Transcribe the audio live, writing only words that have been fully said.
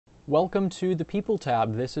Welcome to the People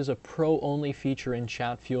tab. This is a pro-only feature in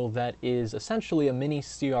Chatfuel that is essentially a mini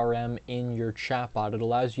CRM in your chatbot. It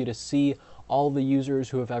allows you to see all the users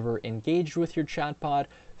who have ever engaged with your chatbot,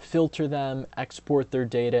 filter them, export their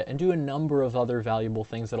data, and do a number of other valuable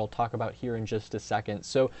things that I'll talk about here in just a second.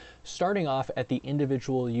 So starting off at the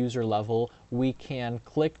individual user level, we can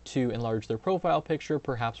click to enlarge their profile picture.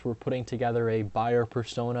 Perhaps we're putting together a buyer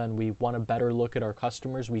persona and we want a better look at our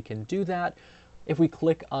customers. We can do that. If we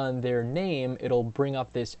click on their name, it'll bring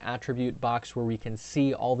up this attribute box where we can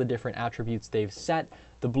see all the different attributes they've set.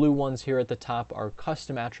 The blue ones here at the top are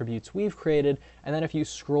custom attributes we've created, and then if you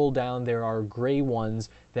scroll down, there are gray ones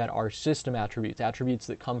that are system attributes, attributes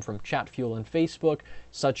that come from Chatfuel and Facebook,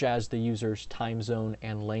 such as the user's time zone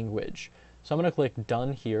and language. So I'm going to click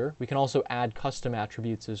Done here. We can also add custom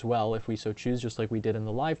attributes as well if we so choose, just like we did in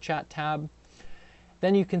the Live Chat tab.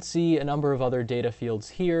 Then you can see a number of other data fields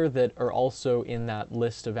here that are also in that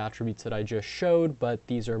list of attributes that I just showed, but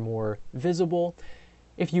these are more visible.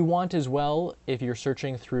 If you want as well, if you're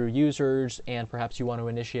searching through users and perhaps you want to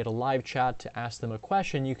initiate a live chat to ask them a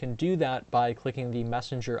question, you can do that by clicking the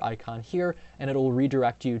messenger icon here, and it'll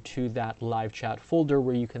redirect you to that live chat folder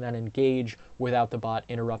where you can then engage without the bot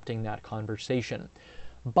interrupting that conversation.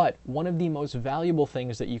 But one of the most valuable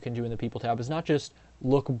things that you can do in the People tab is not just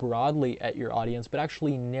look broadly at your audience, but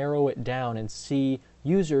actually narrow it down and see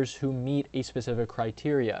users who meet a specific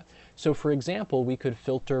criteria. So for example, we could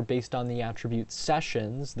filter based on the attribute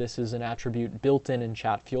sessions. This is an attribute built in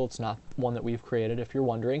Chatfuel. It's not one that we've created, if you're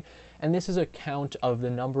wondering. And this is a count of the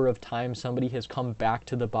number of times somebody has come back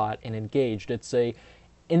to the bot and engaged. It's a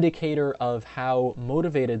indicator of how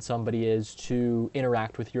motivated somebody is to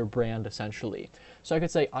interact with your brand, essentially. So I could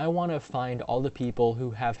say, I want to find all the people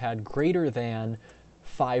who have had greater than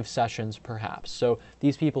 5 sessions, perhaps. So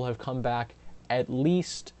these people have come back at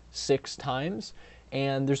least 6 times,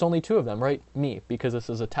 and there's only 2 of them, right? Me, because this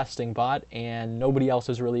is a testing bot and nobody else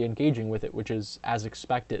is really engaging with it, which is as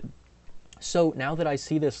expected. So now that I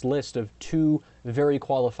see this list of 2 very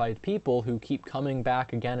qualified people who keep coming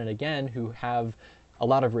back again and again, who have a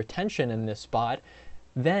lot of retention in this bot,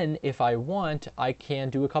 then if I want, I can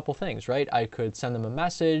do a couple things, right? I could send them a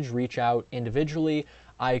message, reach out individually.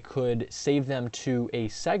 I could save them to a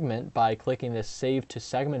segment by clicking this Save to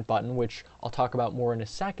Segment button, which I'll talk about more in a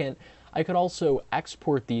second. I could also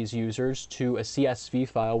export these users to a CSV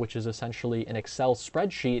file, which is essentially an Excel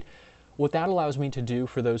spreadsheet. What that allows me to do,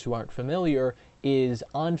 for those who aren't familiar, is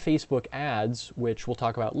on Facebook ads, which we'll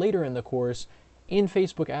talk about later in the course, in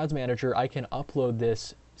Facebook Ads Manager, I can upload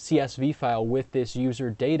this CSV file with this user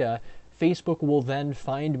data. Facebook will then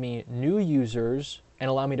find me new users and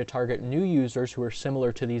allow me to target new users who are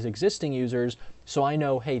similar to these existing users. So I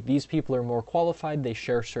know, hey, these people are more qualified, they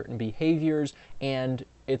share certain behaviors, and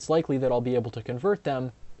it's likely that I'll be able to convert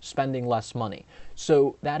them spending less money.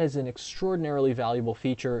 So that is an extraordinarily valuable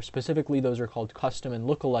feature. Specifically, those are called custom and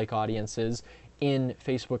lookalike audiences in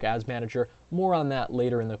Facebook Ads Manager. More on that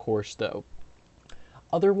later in the course, though.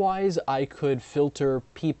 Otherwise, I could filter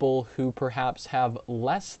people who perhaps have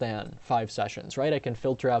less than 5 sessions, right? I can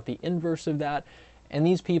filter out the inverse of that. And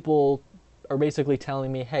these people are basically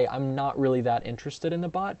telling me, hey, I'm not really that interested in the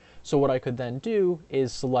bot. So what I could then do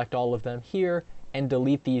is select all of them here and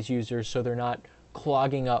delete these users so they're not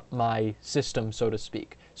clogging up my system, so to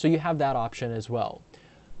speak. So you have that option as well.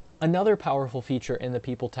 Another powerful feature in the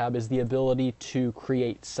People tab is the ability to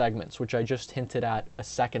create segments, which I just hinted at a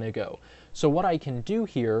second ago. So what I can do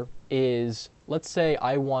here is, let's say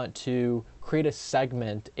I want to create a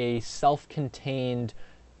segment, a self-contained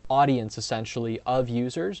audience, essentially, of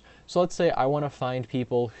users. So let's say I want to find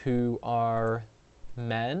people who are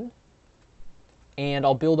men, and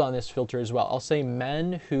I'll build on this filter as well. I'll say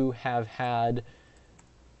men who have had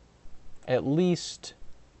at least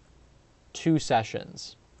 2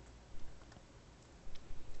 sessions.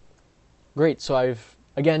 Great, so I've,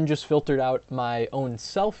 again, just filtered out my own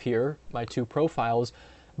self here, my 2 profiles,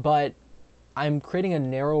 but I'm creating a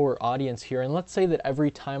narrower audience here. And let's say that every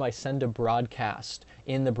time I send a broadcast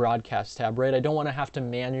in the Broadcast tab, right, I don't want to have to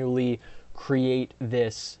manually create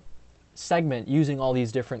this segment using all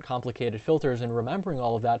these different complicated filters and remembering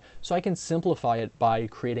all of that, so I can simplify it by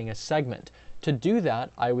creating a segment. To do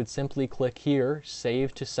that, I would simply click here,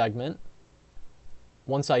 Save to Segment.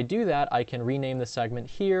 Once I do that, I can rename the segment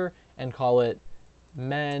here and call it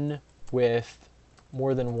Men with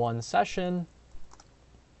More Than 1 Session.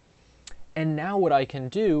 And now what I can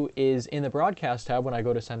do is in the Broadcast tab, when I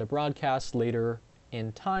go to send a broadcast later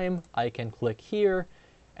in time, I can click here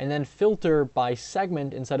and then filter by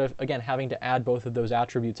segment instead of, again, having to add both of those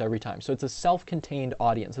attributes every time. So it's a self-contained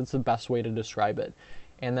audience. It's the best way to describe it.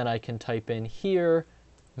 And then I can type in here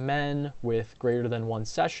men with greater than 1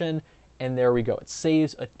 session, and there we go. It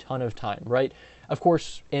saves a ton of time, right? Of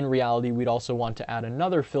course, in reality, we'd also want to add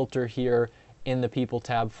another filter here in the people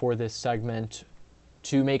tab for this segment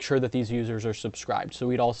to make sure that these users are subscribed. So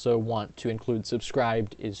we'd also want to include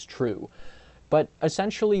subscribed is true. But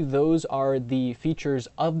essentially, those are the features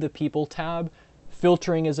of the people tab.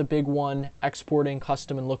 Filtering is a big one, exporting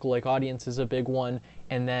custom and lookalike audience is a big one,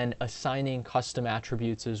 and then assigning custom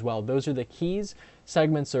attributes as well. Those are the keys.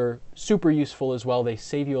 Segments are super useful as well. They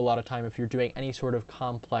save you a lot of time if you're doing any sort of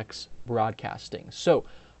complex broadcasting. So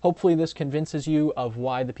hopefully this convinces you of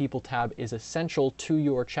why the people tab is essential to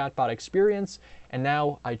your chatbot experience. And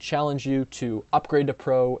now I challenge you to upgrade to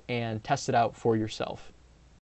Pro and test it out for yourself.